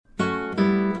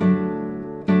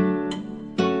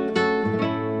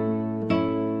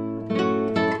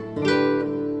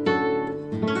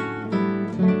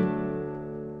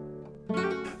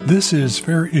This is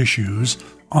Fair Issues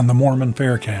on the Mormon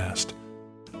Faircast.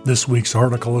 This week's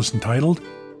article is entitled,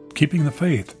 Keeping the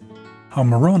Faith, How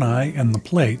Moroni and the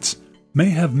Plates May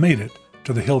Have Made It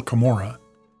to the Hill Cumorah,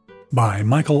 by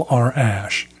Michael R.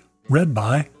 Ash, read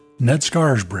by Ned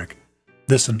Scarsbrick.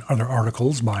 This and other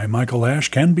articles by Michael Ash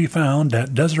can be found at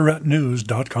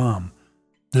DeseretNews.com.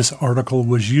 This article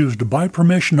was used by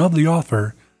permission of the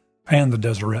author and the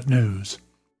Deseret News.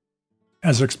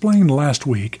 As explained last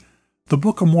week, the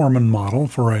Book of Mormon model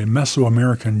for a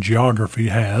Mesoamerican geography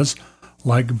has,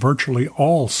 like virtually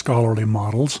all scholarly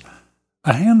models,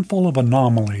 a handful of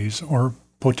anomalies or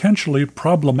potentially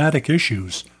problematic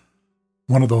issues.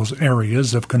 One of those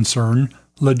areas of concern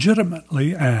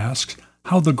legitimately asks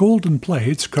how the golden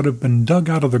plates could have been dug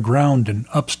out of the ground in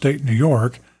upstate New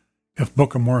York if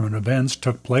Book of Mormon events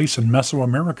took place in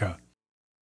Mesoamerica.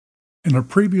 In a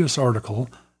previous article,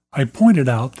 I pointed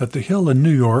out that the hill in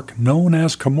New York known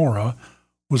as Cumorah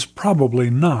was probably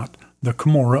not the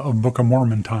Cumorah of Book of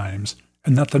Mormon times,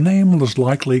 and that the name was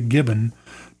likely given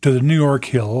to the New York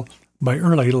hill by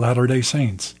early Latter-day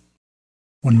Saints.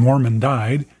 When Mormon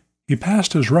died, he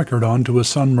passed his record on to his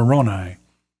son Moroni.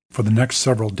 For the next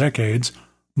several decades,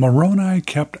 Moroni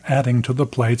kept adding to the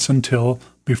plates until,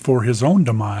 before his own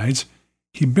demise,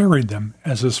 he buried them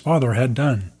as his father had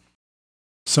done.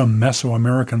 Some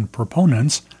Mesoamerican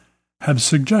proponents have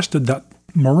suggested that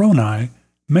Moroni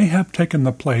may have taken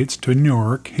the plates to New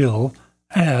York Hill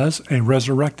as a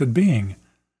resurrected being.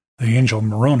 The angel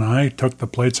Moroni took the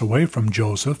plates away from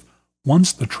Joseph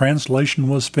once the translation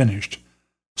was finished,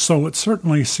 so it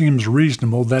certainly seems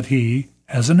reasonable that he,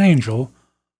 as an angel,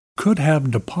 could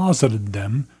have deposited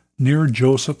them near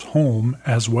Joseph's home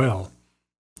as well.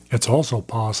 It's also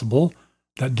possible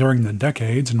that during the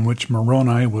decades in which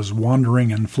Moroni was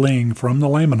wandering and fleeing from the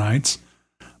Lamanites,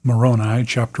 Moroni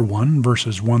chapter 1,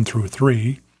 verses 1 through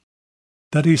 3,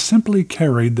 that he simply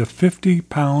carried the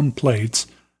 50-pound plates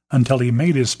until he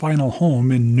made his final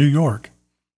home in New York.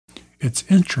 It's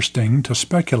interesting to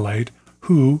speculate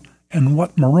who and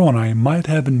what Moroni might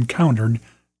have encountered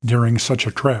during such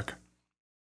a trek.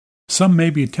 Some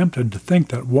may be tempted to think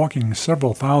that walking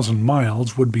several thousand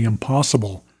miles would be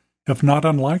impossible, if not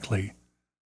unlikely.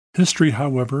 History,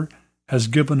 however, has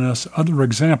given us other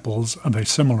examples of a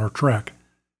similar trek.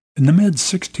 In the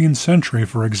mid-16th century,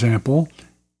 for example,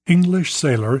 English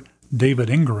sailor David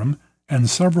Ingram and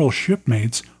several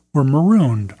shipmates were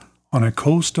marooned on a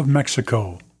coast of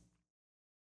Mexico.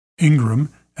 Ingram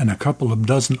and a couple of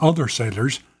dozen other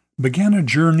sailors began a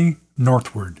journey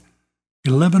northward.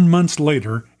 11 months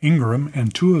later, Ingram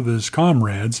and two of his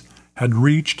comrades had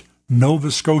reached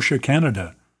Nova Scotia,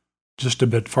 Canada, just a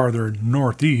bit farther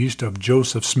northeast of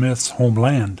Joseph Smith's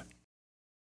homeland.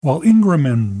 While Ingram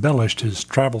embellished his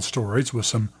travel stories with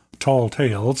some tall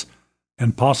tales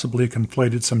and possibly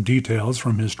conflated some details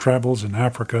from his travels in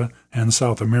Africa and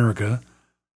South America,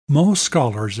 most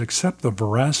scholars accept the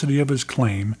veracity of his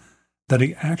claim that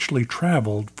he actually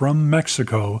traveled from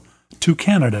Mexico to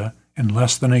Canada in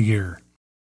less than a year.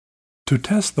 To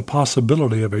test the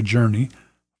possibility of a journey,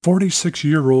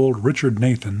 46-year-old Richard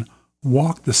Nathan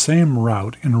walked the same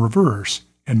route in reverse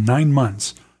in 9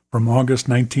 months, from August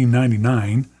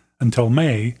 1999 until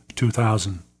May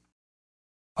 2000.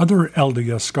 Other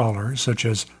LDS scholars, such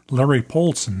as Larry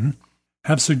Polson,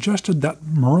 have suggested that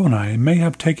Moroni may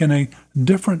have taken a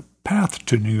different path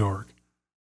to New York.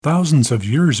 Thousands of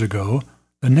years ago,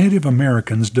 the Native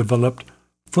Americans developed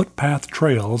footpath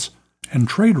trails and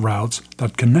trade routes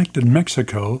that connected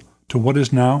Mexico to what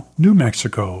is now New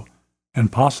Mexico,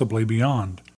 and possibly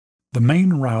beyond. The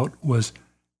main route was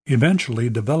eventually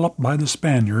developed by the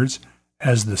Spaniards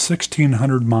as the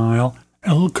 1,600-mile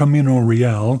El Camino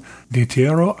Real de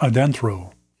Tierra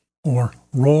Adentro, or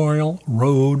Royal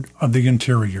Road of the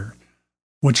Interior,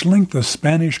 which linked the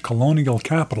Spanish colonial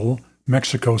capital,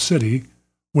 Mexico City,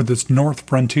 with its north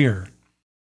frontier.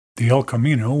 The El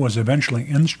Camino was eventually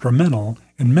instrumental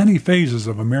in many phases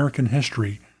of American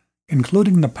history,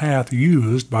 including the path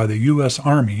used by the U.S.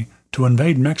 Army to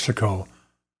invade Mexico,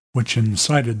 which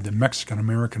incited the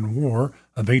Mexican-American War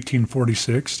of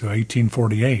 1846 to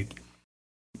 1848.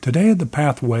 Today, the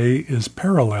pathway is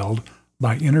paralleled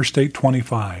by Interstate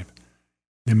 25.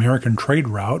 The American trade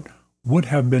route would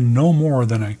have been no more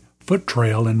than a foot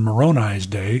trail in Moroni's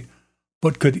day,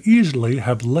 but could easily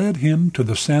have led him to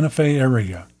the Santa Fe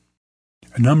area.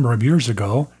 A number of years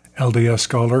ago, LDS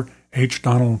scholar H.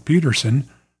 Donald Peterson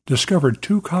discovered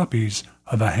 2 copies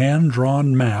of a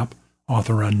hand-drawn map,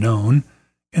 author unknown,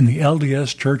 in the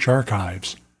LDS Church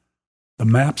archives. The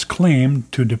maps claimed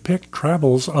to depict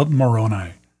travels of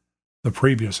Moroni. The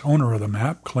previous owner of the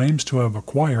map claims to have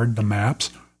acquired the maps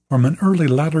from an early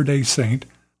Latter-day Saint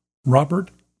Robert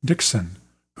Dixon,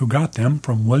 who got them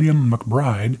from William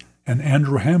McBride, and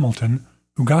Andrew Hamilton,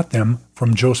 who got them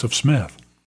from Joseph Smith.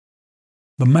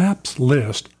 The maps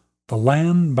list the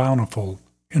land bountiful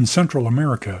in Central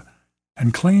America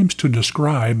and claims to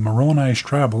describe Moroni's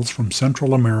travels from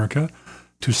Central America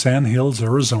to Sand Hills,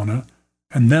 Arizona,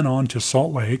 and then on to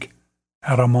Salt Lake,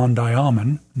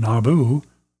 Atamandayaman, Nauvoo,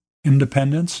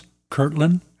 Independence,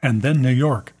 Kirtland, and then New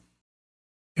York.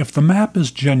 If the map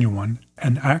is genuine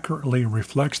and accurately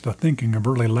reflects the thinking of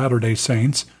early Latter-day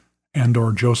Saints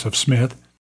and/or Joseph Smith,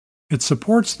 it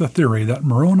supports the theory that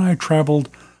Moroni traveled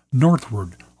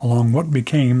northward along what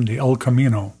became the El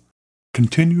Camino,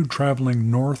 continued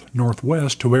traveling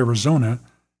north-northwest to Arizona,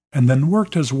 and then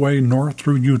worked his way north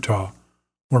through Utah,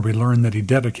 where we learn that he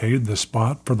dedicated the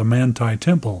spot for the Manti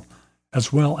Temple,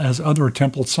 as well as other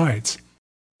temple sites,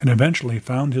 and eventually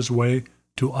found his way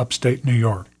to upstate New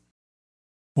York.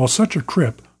 While such a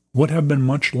trip would have been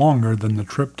much longer than the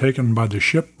trip taken by the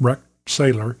shipwrecked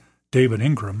sailor David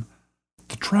Ingram,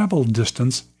 the travel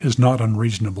distance is not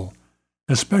unreasonable,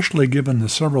 especially given the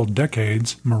several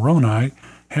decades Moroni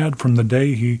had from the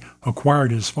day he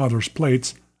acquired his father's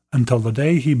plates until the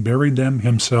day he buried them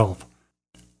himself.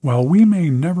 While we may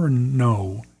never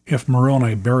know if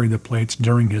Moroni buried the plates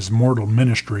during his mortal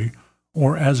ministry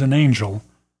or as an angel,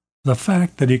 the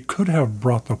fact that he could have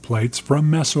brought the plates from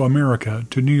Mesoamerica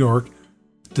to New York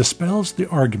dispels the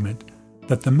argument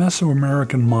that the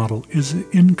Mesoamerican model is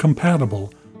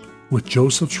incompatible with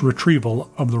Joseph's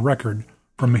retrieval of the record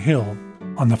from a hill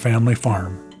on the family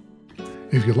farm.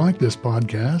 If you like this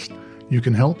podcast, you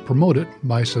can help promote it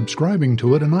by subscribing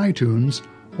to it in iTunes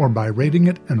or by rating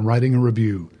it and writing a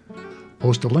review.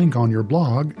 Post a link on your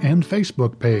blog and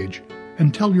Facebook page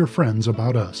and tell your friends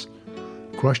about us.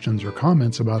 Questions or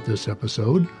comments about this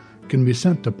episode can be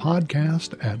sent to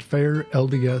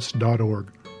podcast@fairlds.org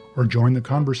or join the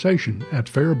conversation at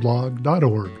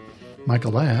fairblog.org.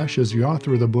 Michael Ash is the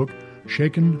author of the book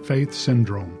Shaken Faith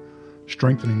Syndrome,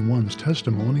 Strengthening One's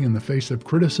Testimony in the Face of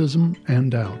Criticism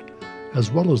and Doubt,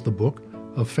 as well as the book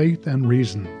of Faith and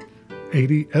Reason,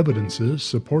 80 Evidences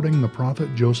Supporting the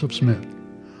Prophet Joseph Smith.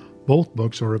 Both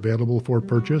books are available for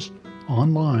purchase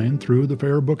online through the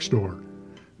Fair Bookstore.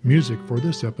 Music for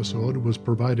this episode was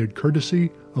provided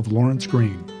courtesy of Lawrence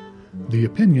Green. The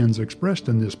opinions expressed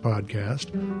in this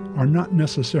podcast are not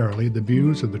necessarily the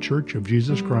views of the Church of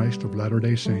Jesus Christ of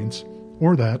Latter-day Saints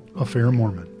or that of Fair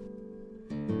Mormon.